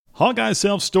Hawkeye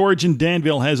Self-Storage in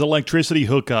Danville has electricity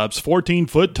hookups,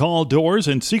 14-foot tall doors,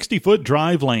 and 60-foot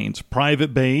drive lanes,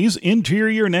 private bays,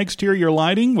 interior and exterior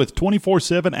lighting with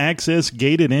 24/7 access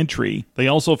gated entry. They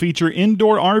also feature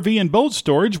indoor RV and boat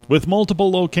storage with multiple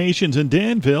locations in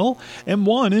Danville and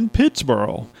one in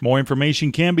Pittsboro. More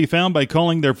information can be found by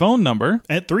calling their phone number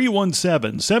at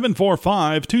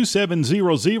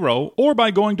 317-745-2700 or by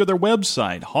going to their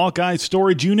website,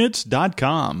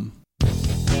 HawkeyeStorageUnits.com.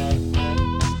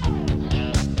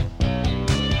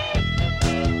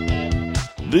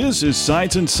 This is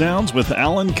Sights and Sounds with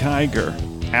Alan Kiger.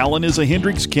 Alan is a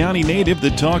Hendricks County native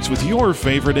that talks with your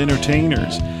favorite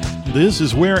entertainers. This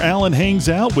is where Alan hangs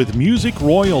out with music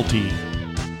royalty.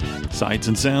 Sights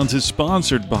and Sounds is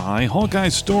sponsored by Hawkeye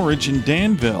Storage in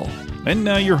Danville. And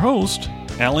now your host,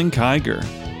 Alan Kiger.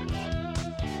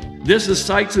 This is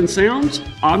Sights and Sounds.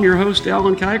 I'm your host,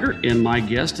 Alan Kiger, and my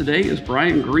guest today is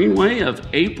Brian Greenway of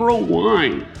April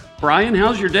Wine. Brian,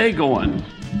 how's your day going?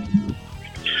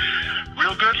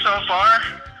 Real good so far.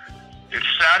 It's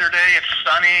Saturday, it's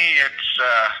sunny, it's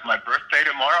my birthday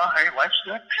tomorrow. Hey, life's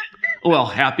good. Well,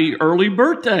 happy early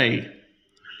birthday.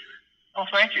 Oh,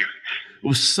 thank you.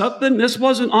 This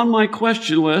wasn't on my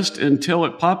question list until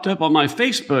it popped up on my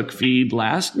Facebook feed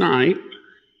last night.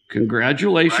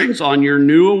 Congratulations on your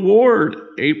new award.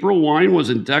 April Wine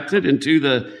was inducted into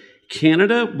the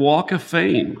Canada Walk of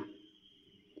Fame.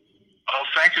 Oh,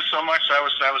 thank you so much. That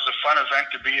was a fun event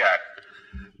to be at.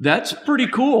 That's pretty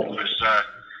cool. It was,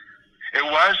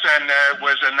 and it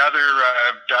was another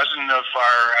dozen of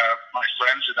my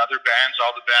friends and other bands.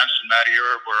 All the bands from that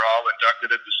era were all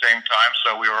inducted at the same time,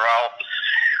 so we were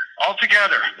all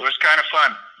together. It was kind of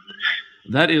fun.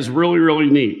 That is really, really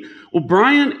neat. Well,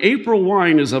 Brian, April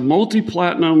Wine is a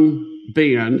multi-platinum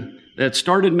band that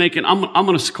started making, I'm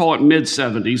going to call it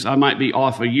mid-70s. I might be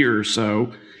off a year or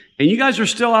so. And you guys are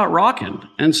still out rocking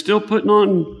and still putting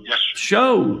on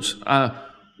shows.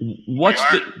 Well,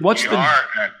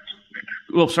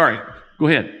 sorry. Go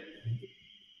ahead.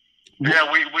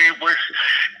 Yeah, we're.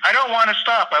 I don't want to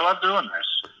stop. I love doing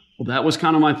this. Well, that was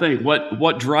kind of my thing.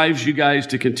 What drives you guys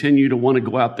to continue to want to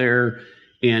go out there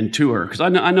and tour? Because I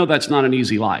know that's not an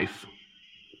easy life.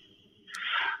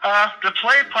 The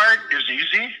play part is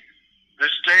easy. The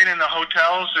staying in the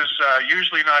hotels is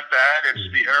usually not bad. It's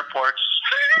the airports,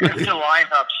 the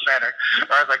lineup center,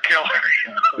 are the killer.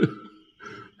 You know?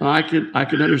 I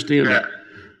can understand that.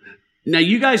 Now,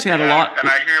 you guys had a lot. And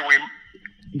I hear we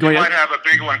might have a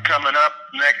big one coming up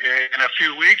in a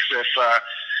few weeks.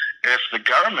 If the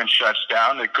government shuts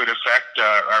down, it could affect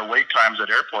our wait times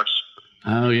at airports.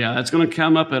 Oh, yeah. That's going to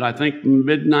come up at, I think,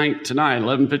 midnight tonight,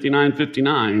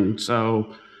 11:59.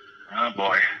 So, oh,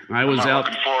 boy. I'm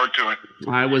looking forward to it.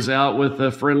 I was out with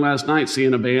a friend last night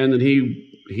seeing a band, and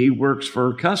he works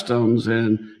for customs,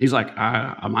 and he's like,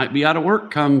 I might be out of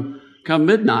work come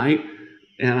midnight.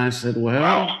 And I said,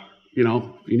 well, you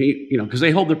need, because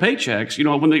they hold their paychecks,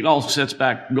 when it all sets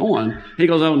back going. He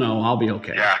goes, oh, no, I'll be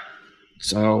okay. Yeah.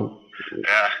 So,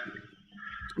 yeah.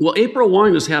 Well, April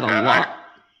Wine has had a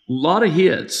lot of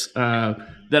hits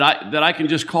that I can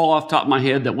just call off the top of my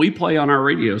head that we play on our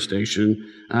radio station.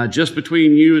 Just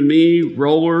between you and me,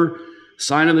 Roller,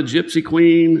 Sign of the Gypsy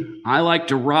Queen, I Like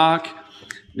to Rock.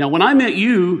 Now, when I met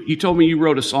you, you told me you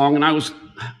wrote a song, and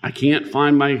I can't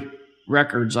find my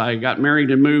records. I got married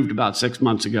and moved about 6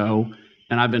 months ago,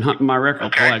 and I've been hunting my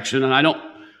record collection, and I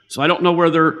don't know where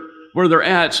they're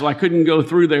at, so I couldn't go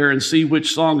through there and see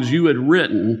which songs you had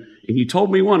written. And you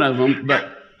told me one of them,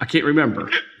 but I can't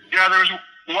remember. Yeah, there was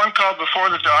one called Before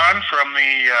the Dawn from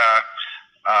the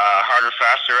Harder,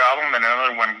 Faster album, and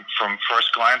another one from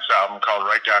First Glance album called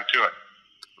Right Down to It.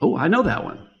 Oh, I know that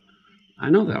one.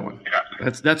 Yeah.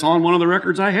 That's on one of the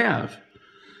records I have.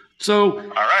 So, all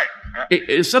right. Yeah.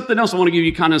 It's something else I want to give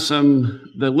you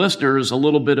the listeners a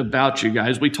little bit about you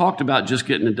guys. We talked about just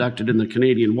getting inducted in the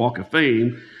Canadian Walk of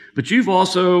Fame, but you've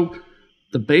also,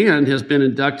 the band has been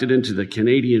inducted into the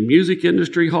Canadian Music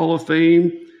Industry Hall of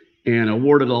Fame and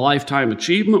awarded a Lifetime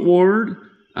Achievement Award.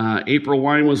 April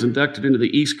Wine was inducted into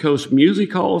the East Coast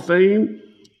Music Hall of Fame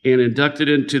and inducted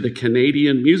into the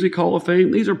Canadian Music Hall of Fame.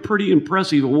 These are pretty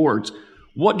impressive awards.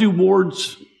 What do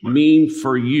awards mean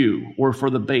for you or for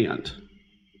the band?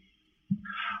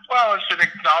 Well, it's an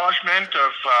acknowledgement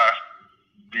of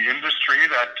the industry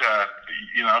that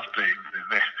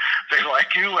they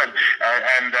like you and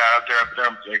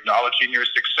they're acknowledging your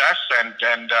success and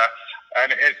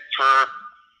it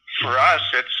for us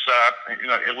it's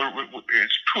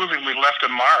it's proving we left our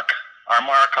mark on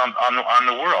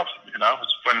the world.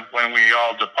 It's when we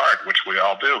all depart, which we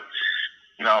all do.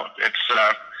 It's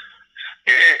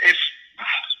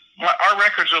our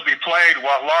records will be played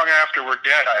long after we're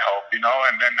dead, I hope, and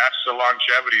then that's the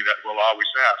longevity that we'll always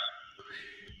have.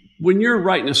 When you're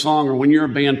writing a song or when you're a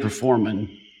band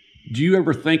performing, do you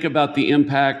ever think about the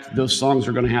impact those songs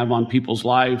are going to have on people's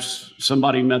lives?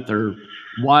 Somebody met their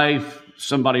wife,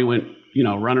 somebody went,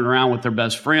 running around with their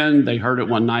best friend, they heard it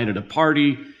one night at a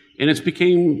party, and it's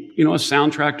became, a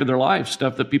soundtrack to their life,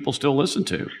 stuff that people still listen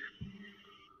to.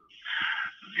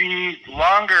 The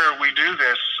longer we do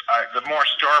this, the more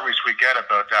stories we get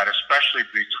about that, especially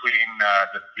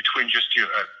between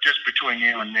just between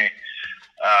you and me.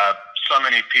 So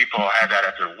many people had that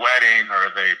at their wedding,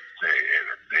 or they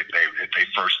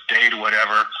first date, or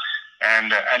whatever,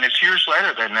 and it's years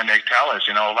later. Then they tell us,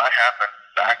 that happened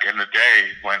back in the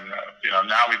day when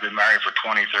now we've been married for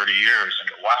 20, 30 years,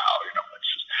 and wow,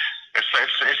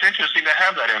 it's interesting to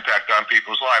have that impact on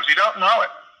people's lives. You don't know it.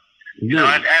 No.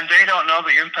 And they don't know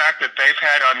the impact that they've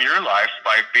had on your life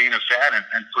by being a fan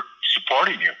and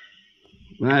supporting you.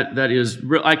 That is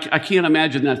real. I can't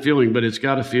imagine that feeling, but it's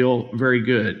got to feel very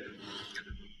good.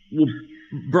 Well,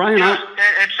 Brian,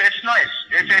 it's nice.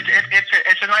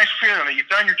 It's a nice feeling that you've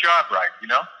done your job right.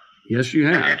 Yes, you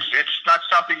have. It's not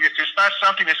something to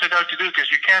set out to do, because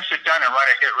you can't sit down and write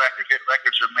a hit record. Hit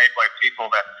records are made by people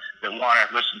that want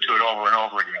to listen to it over and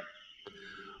over again.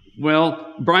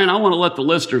 Well, Brian, I want to let the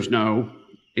listeners know,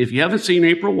 if you haven't seen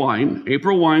April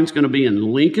Wine's going to be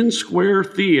in Lincoln Square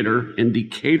Theater in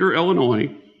Decatur,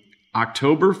 Illinois,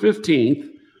 October 15th.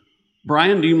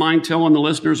 Brian, do you mind telling the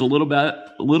listeners a little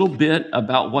bit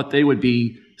about what they would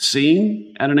be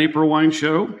seeing at an April Wine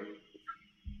show?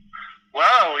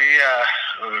 Well,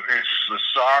 it's the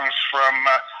songs from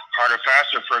Harder,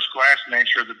 Faster, First Glance,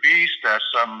 Nature of the Beast,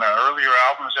 some earlier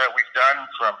albums that we've done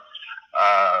from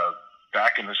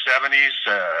back in the 70s,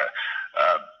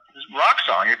 rock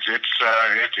song.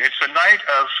 It's a night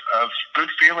of good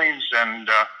feelings, and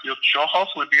you'll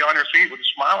hopefully be on your feet with a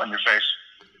smile on your face.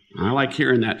 I like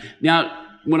hearing that. Now,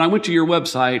 when I went to your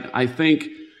website, I think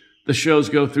the shows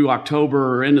go through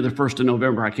October or into the 1st of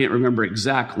November. I can't remember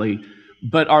exactly.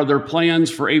 But are there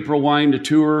plans for April Wine to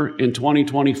tour in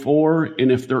 2024?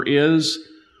 And if there is,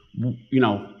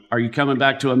 are you coming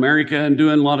back to America and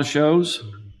doing a lot of shows?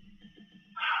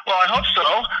 Well, I hope so.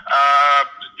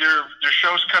 There's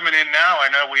shows coming in now. I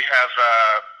know we have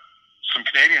some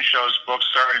Canadian shows booked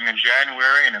starting in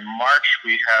January, and in March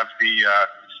we have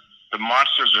the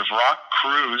Monsters of Rock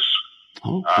cruise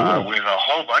with a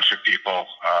whole bunch of people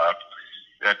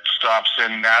that stops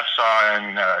in Nassau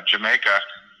and Jamaica.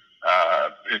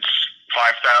 It's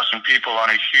 5,000 people on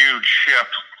a huge ship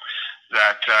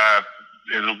that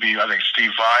it'll be, I think,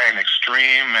 Steve Vai and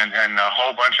Extreme and a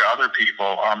whole bunch of other people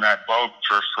on that boat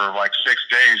for like 6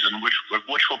 days, and which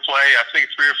will play, I think,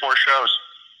 3 or 4 shows.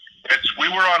 We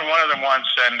were on one of them once,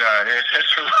 and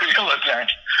it's a real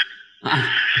event.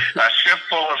 A ship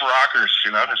full of rockers,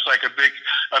 it's like a big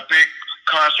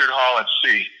concert hall at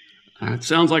sea. It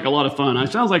sounds like a lot of fun.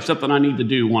 It sounds like something I need to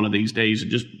do one of these days, and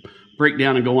just break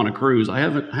down and go on a cruise. I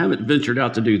haven't ventured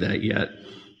out to do that yet.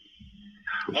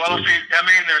 Well,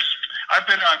 I've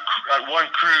been on one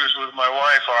cruise with my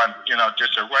wife on,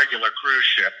 just a regular cruise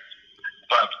ship.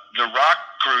 But the rock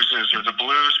cruises or the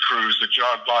blues cruise that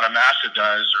John Bonamassa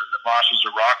does, or the Monsters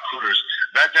of Rock cruise,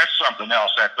 that's something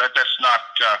else. That's not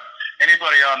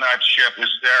anybody on that ship is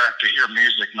there to hear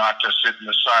music, not to sit in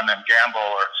the sun and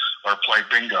gamble or play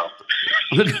bingo.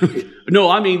 No,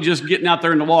 I mean just getting out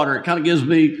there in the water. It kind of gives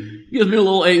me a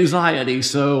little anxiety.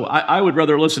 So I would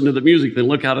rather listen to the music than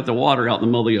look out at the water out in the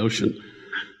middle of the ocean.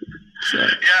 So. Yeah,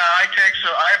 I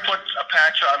put a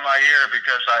patch on my ear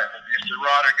because if the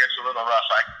water gets a little rough,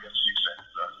 I can get seasick.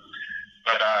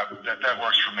 But that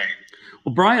works for me.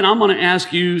 Well, Brian, I'm going to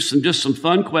ask you some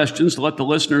fun questions to let the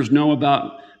listeners know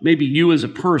about maybe you as a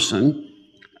person.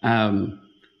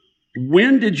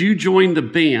 When did you join the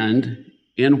band,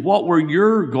 and what were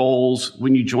your goals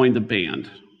when you joined the band?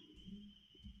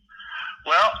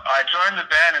 Well, I joined the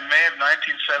band in May of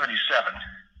 1977.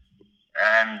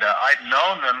 And I'd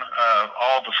known them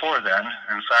all before then.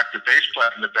 In fact, the bass player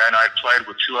in the band I'd played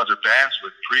with 2 other bands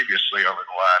with previously over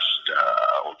the last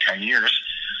 10 years.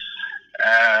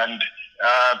 And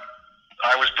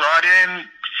I was brought in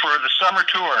for the summer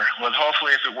tour with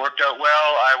hopefully, if it worked out well,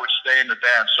 I would stay in the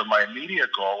band. So my immediate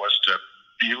goal was to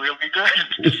be really good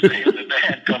to stay in the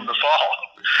band come the fall.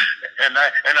 And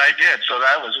I did. So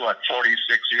that was,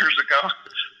 46 years ago?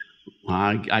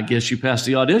 I guess you passed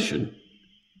the audition.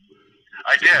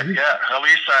 I did, yeah. At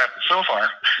least so far.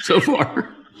 So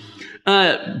far.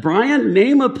 Brian,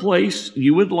 name a place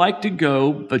you would like to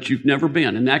go, but you've never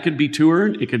been. And that could be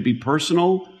touring. It could be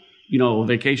personal,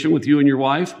 vacation with you and your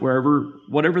wife,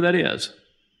 whatever that is.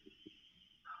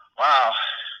 Wow.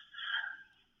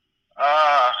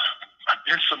 I've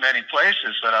been so many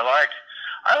places that I like.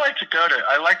 I like to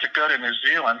go to New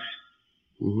Zealand.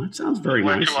 Well, that sounds very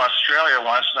nice. Went to Australia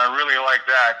once, and I really like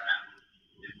that.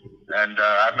 And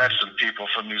I've met some people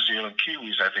from New Zealand,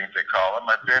 Kiwis, I think they call them.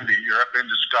 I've been to Europe, been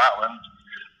to Scotland.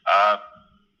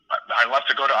 I'd love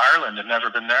to go to Ireland. I've never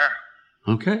been there.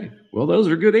 Okay. Well, those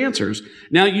are good answers.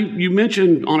 Now, you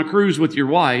mentioned on a cruise with your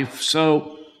wife,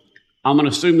 so I'm going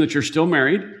to assume that you're still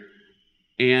married.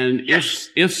 And yes.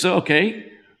 if so,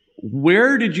 okay,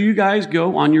 where did you guys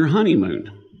go on your honeymoon?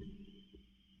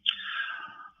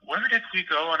 Where did we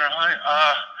go on our honeymoon?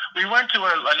 We went to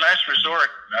a nice resort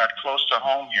close to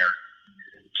home here,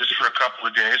 just for a couple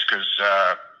of days because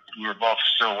we were both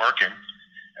still working.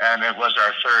 And it was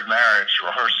our third marriage,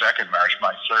 or her second marriage,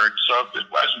 my third. So it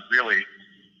wasn't really,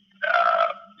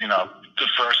 the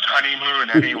first honeymoon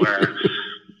anywhere.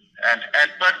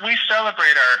 But we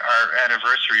celebrate our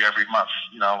anniversary every month.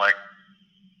 Like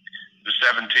the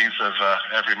 17th of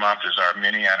every month is our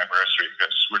mini anniversary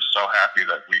because we're so happy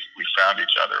that we found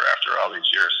each other after all these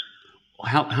years.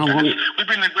 How long? We've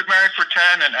been married for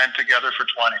 10 and together for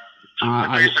 20.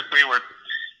 Basically, we're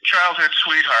childhood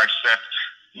sweethearts that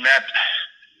met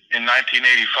in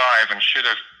 1985 and should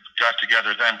have got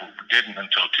together then, but we didn't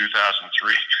until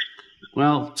 2003.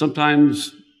 Well,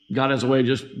 sometimes God has a way of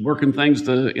just working things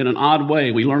in an odd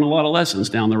way. We learn a lot of lessons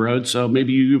down the road, so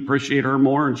maybe you appreciate her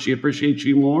more and she appreciates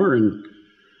you more. And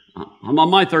I'm on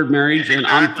my third marriage, and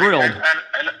I'm thrilled.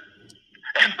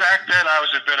 And back then, I was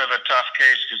a bit of a tough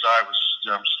case because I was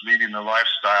leading the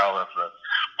lifestyle of the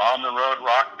on-the-road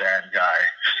rock band guy.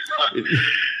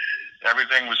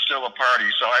 Everything was still a party,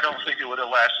 so I don't think it would have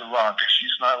lasted long because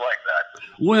she's not like that.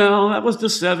 Well, that was the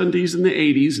 70s and the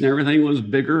 80s, and everything was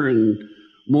bigger, and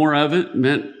more of it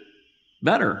meant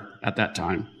better at that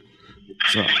time.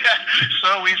 So,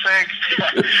 so we think.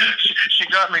 She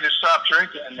got me to stop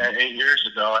drinking 8 years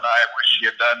ago, and I wish she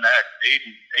had done that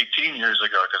 18 years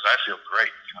ago because I feel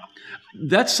great.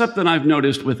 That's something I've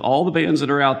noticed with all the bands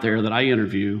that are out there that I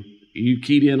interview. You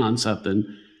keyed in on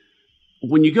something.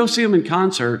 When you go see them in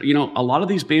concert, a lot of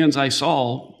these bands I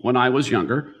saw when I was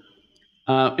younger,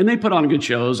 and they put on good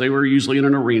shows. They were usually in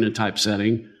an arena type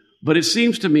setting. But it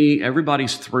seems to me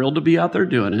everybody's thrilled to be out there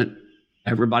doing it.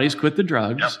 Everybody's quit the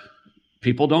drugs. Yep.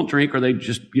 People don't drink, or they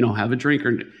just, have a drink.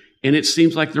 And it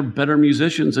seems like they're better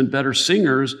musicians and better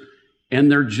singers,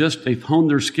 and they've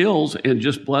honed their skills and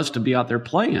just blessed to be out there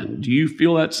playing. Do you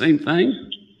feel that same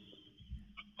thing?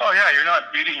 Oh, yeah, you're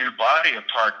not beating your body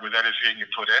apart with everything you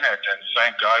put in it, and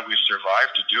thank God we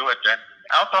survived to do it. And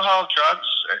alcohol, drugs,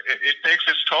 it takes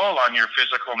its toll on your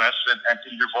physicalness and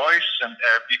your voice, and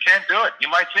you can't do it. You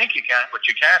might think you can, but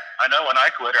you can't. I know when I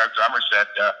quit, our drummer said,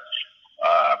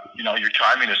 your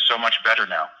timing is so much better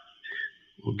now.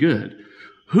 Well, good.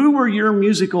 Who were your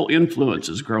musical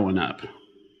influences growing up?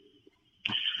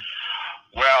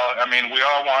 Well, we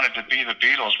all wanted to be the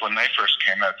Beatles when they first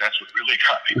came out. That's what really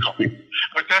got me going.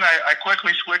 But then I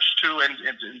quickly switched to, in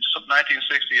 1968,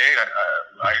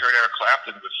 I heard Eric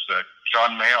Clapton with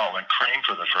John Mayall and Cream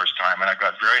for the first time, and I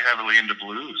got very heavily into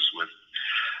blues with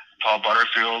Paul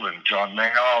Butterfield and John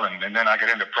Mayall, and then I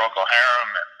got into Procol Harum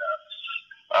and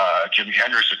Jimi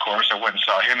Hendrix, of course. I went and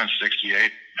saw him in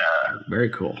 68. Very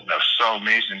cool. That was so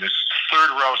amazing. This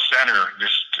third row center,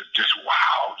 just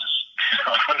wow.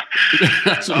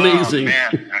 That's amazing. Oh,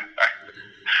 man.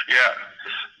 Yeah.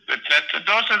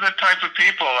 Those are the type of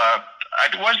people. I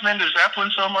wasn't into Zeppelin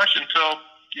so much until,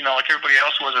 like everybody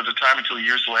else was at the time, until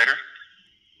years later.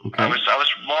 Okay. I was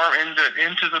more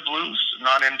into the blues,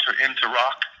 not into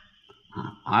rock.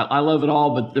 I love it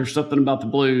all, but there's something about the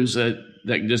blues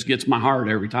that just gets my heart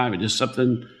every time. It just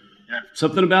something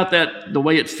about that, the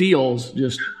way it feels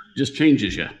just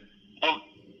changes you.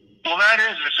 Well,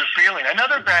 it's a feeling.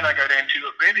 Another band I got into,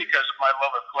 maybe because of my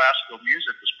love of classical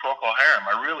music, was Procol Harum.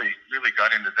 I really, really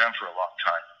got into them for a long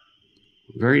time.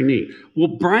 Very neat. Well,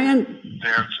 Brian,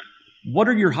 what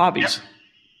are your hobbies? Yep.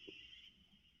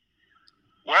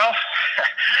 Well,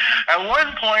 at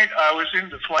one point I was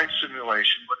into flight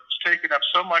simulation, but it was taking up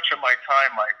so much of my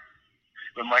time.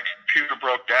 When my computer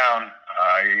broke down,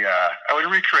 I would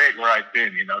recreate where I'd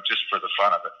been, just for the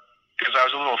fun of it. Because I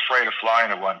was a little afraid of flying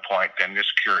at one point, and this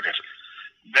cured it.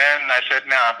 Then I said,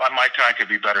 my time could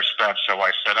be better spent, so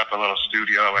I set up a little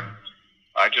studio, and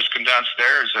I just come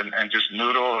downstairs and just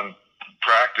noodle and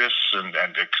practice and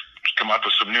come up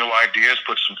with some new ideas,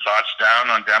 put some thoughts down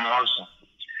on demos,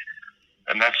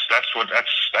 and that's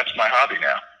my hobby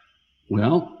now.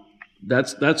 Well,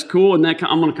 that's cool, and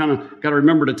I'm going to got to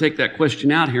remember to take that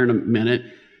question out here in a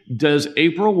minute. Does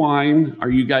April Wine, are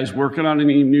you guys working on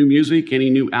any new music, any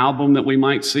new album that we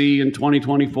might see in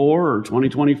 2024 or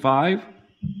 2025?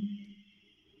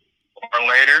 Or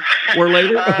later. Or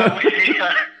later?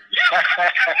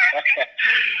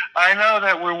 I know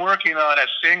that we're working on a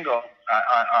single,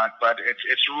 but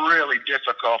it's really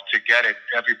difficult to get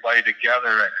everybody together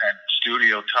and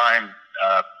studio time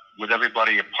with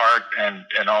everybody apart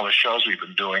and all the shows we've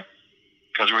been doing,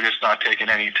 because we're just not taking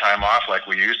any time off like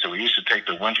we used to. We used to take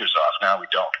the winters off. Now we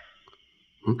don't.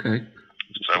 Okay.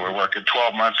 So we're working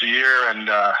 12 months a year, and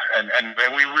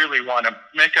we really want to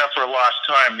make up for lost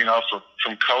time,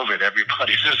 from COVID.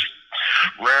 Everybody's just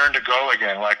raring to go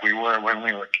again like we were when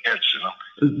we were kids,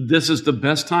 This is the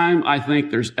best time I think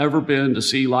there's ever been to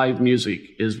see live music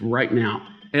is right now.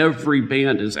 Every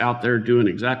band is out there doing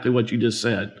exactly what you just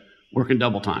said, working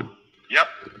double time. Yep.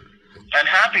 And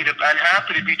happy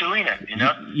to be doing it,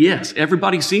 Yes,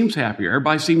 everybody seems happier.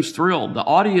 Everybody seems thrilled. The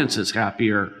audience is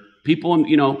happier. People,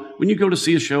 when you go to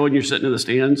see a show and you're sitting in the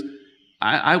stands,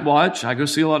 I go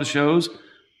see a lot of shows.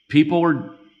 People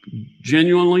are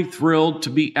genuinely thrilled to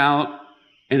be out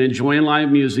and enjoying live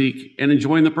music and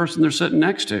enjoying the person they're sitting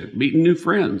next to, meeting new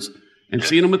friends and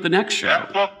seeing them at the next show. Yeah,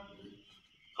 well,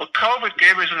 COVID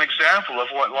gave us an example of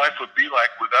what life would be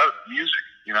like without music,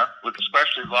 with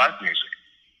especially live music.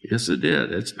 Yes, it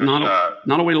did. It's not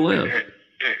a way to live.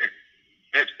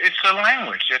 It's a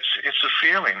language. It's a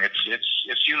feeling.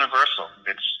 It's universal.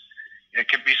 It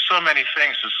can be so many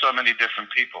things to so many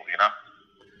different people,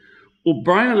 Well,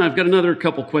 Brian, I've got another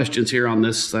couple questions here on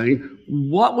this thing.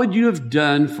 What would you have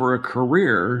done for a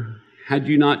career had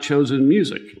you not chosen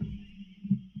music?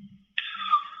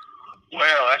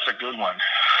 Well, that's a good one.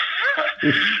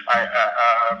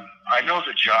 I know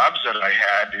the jobs that I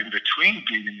had in between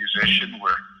being a musician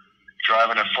were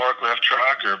driving a forklift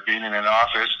truck or being in an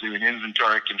office doing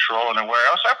inventory control in a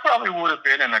warehouse. I probably would have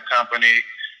been in a company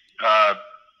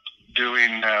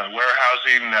doing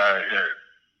warehousing,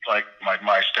 like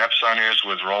my stepson is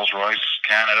with Rolls-Royce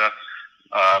Canada.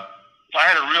 I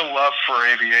had a real love for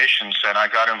aviation, and I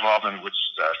got involved with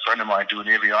a friend of mine doing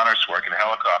avionics work in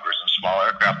helicopters and small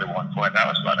aircraft at one point. That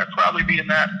was fun. I'd probably be in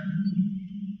that.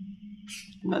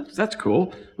 That's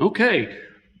cool. Okay.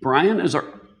 Brian, is there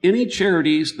any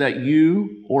charities that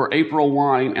you or April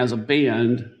Wine as a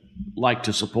band like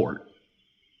to support?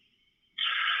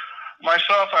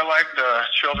 Myself, I like the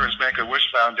Children's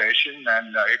Make-A-Wish Foundation,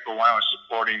 and April Wine was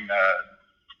supporting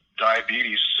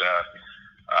diabetes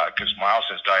because Miles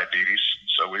has diabetes,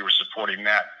 so we were supporting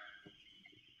that.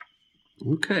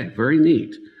 Okay, very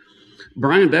neat.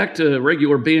 Brian, back to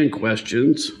regular band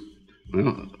questions.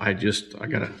 Well, I got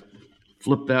to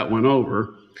flip that one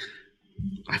over.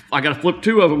 I got to flip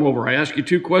two of them over. I asked you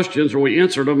two questions, or we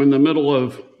answered them in the middle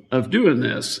of doing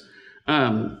this.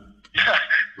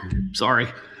 Sorry.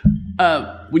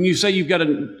 When you say you've got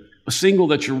a single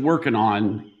that you're working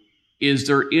on, is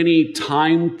there any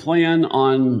time plan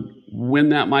on when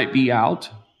that might be out?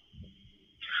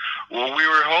 Well, we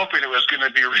were hoping it was going to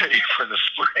be ready for the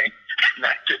spring, and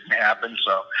that didn't happen.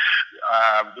 So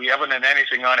we haven't done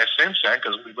anything on it since then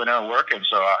because we've been out working.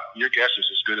 So your guess is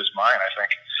as good as mine, I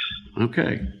think.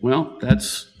 Okay. Well,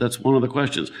 that's one of the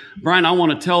questions. Brian, I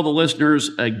want to tell the listeners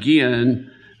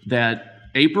again that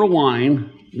April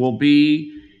Wine will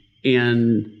be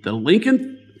in the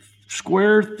Lincoln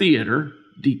Square Theater,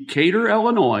 Decatur,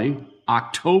 Illinois,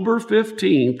 October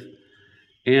 15th.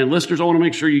 And listeners, I want to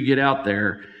make sure you get out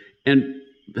there. And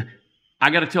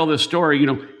I got to tell this story.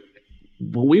 When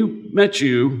we met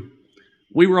you,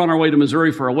 we were on our way to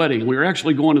Missouri for a wedding. We were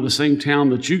actually going to the same town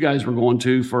that you guys were going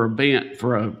to for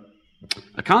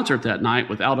a concert that night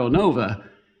with Aldo Nova.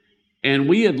 And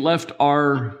we had left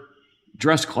our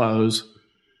dress clothes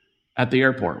at the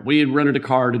airport. We had rented a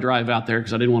car to drive out there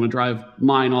because I didn't want to drive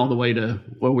mine all the way to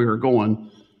where we were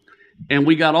going. And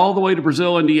we got all the way to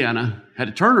Brazil, Indiana, had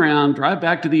to turn around, drive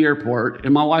back to the airport.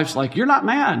 And my wife's like, "You're not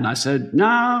mad?" And I said,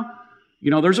 "No,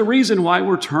 there's a reason why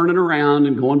we're turning around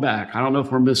and going back. I don't know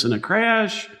if we're missing a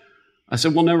crash." I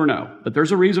said, "We'll never know, but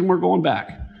there's a reason we're going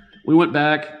back." We went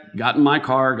back, got in my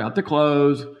car, got the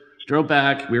clothes, drove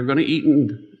back. We were going to eat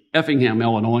in Effingham,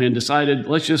 Illinois, and decided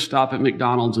let's just stop at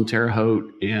McDonald's in Terre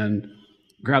Haute and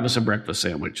grab us a breakfast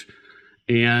sandwich.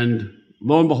 And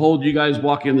lo and behold, you guys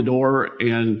walk in the door.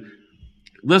 And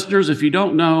listeners, if you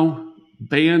don't know,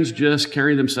 bands just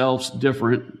carry themselves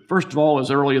different. First of all, it's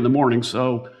early in the morning,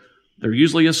 so they're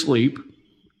usually asleep.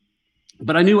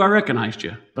 But I knew I recognized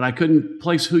you, but I couldn't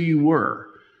place who you were.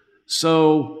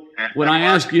 So when I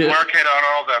asked you... Mark had on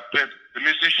all the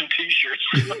musician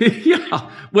T-shirts. Yeah.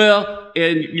 Well,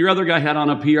 and your other guy had on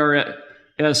a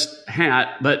PRS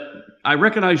hat, but I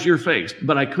recognized your face,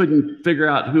 but I couldn't figure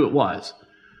out who it was.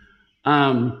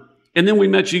 And then we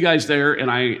met you guys there, and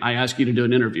I asked you to do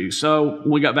an interview. So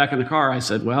when we got back in the car, I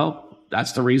said, well,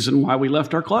 that's the reason why we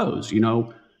left our clothes. You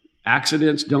know,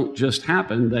 accidents don't just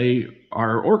happen. They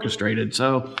are orchestrated.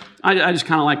 So I just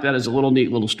kind of like that as a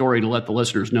neat little story to let the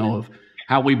listeners know of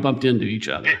how we bumped into each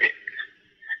other. It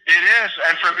is.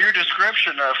 And from your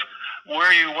description of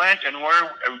where you went and where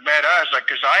you met us, like,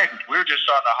 because we were just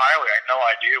on the highway. I had no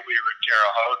idea we were in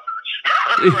Terre Haute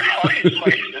or all these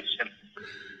places.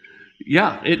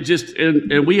 Yeah, it just,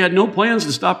 and we had no plans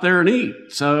to stop there and eat.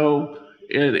 So,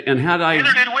 and had I...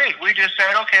 Neither did we. We just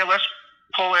said, okay, let's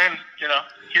pull in,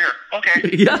 here. Okay.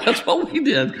 Yeah, that's what we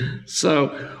did. So,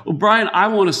 well, Brian, I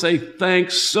want to say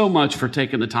thanks so much for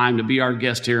taking the time to be our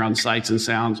guest here on Sights and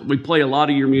Sounds. We play a lot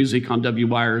of your music on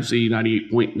WYRZ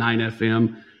 98.9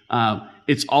 FM.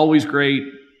 It's always great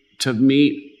to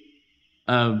meet,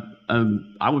 I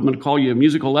was going to call you a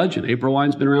musical legend. April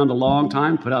Wine's been around a long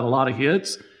time, put out a lot of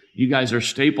hits. You guys are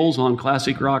staples on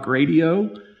classic rock radio.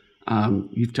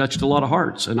 You've touched a lot of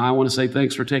hearts, and I want to say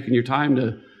thanks for taking your time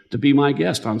to be my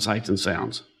guest on Sights and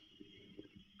Sounds.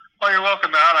 Well, you're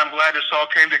welcome, Al. I'm glad this all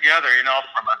came together.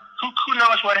 From who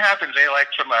knows what happens?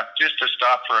 From just to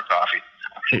stop for a coffee.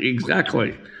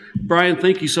 Exactly, Brian.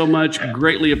 Thank you so much.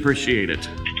 Greatly appreciate it.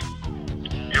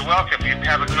 You're welcome. You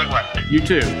have a good one. You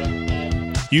too.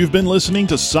 You've been listening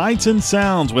to Sights and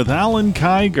Sounds with Alan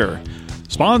Kiger.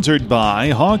 Sponsored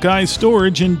by Hawkeye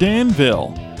Storage in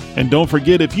Danville. And don't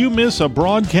forget, if you miss a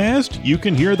broadcast, you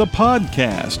can hear the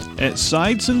podcast at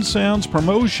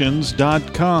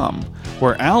sightsandsoundspromotions.com,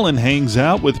 where Alan hangs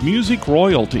out with music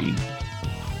royalty.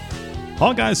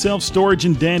 Hawkeye Self-Storage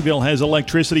in Danville has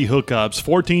electricity hookups,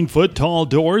 14-foot tall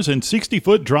doors, and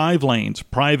 60-foot drive lanes,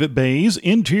 private bays,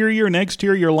 interior and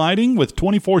exterior lighting with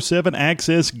 24/7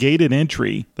 access gated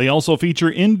entry. They also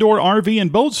feature indoor RV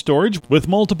and boat storage with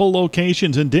multiple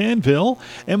locations in Danville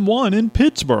and one in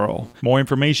Pittsboro. More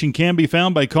information can be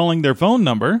found by calling their phone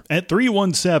number at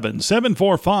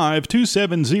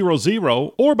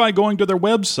 317-745-2700 or by going to their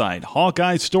website,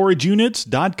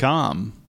 hawkeyesstorageunits.com.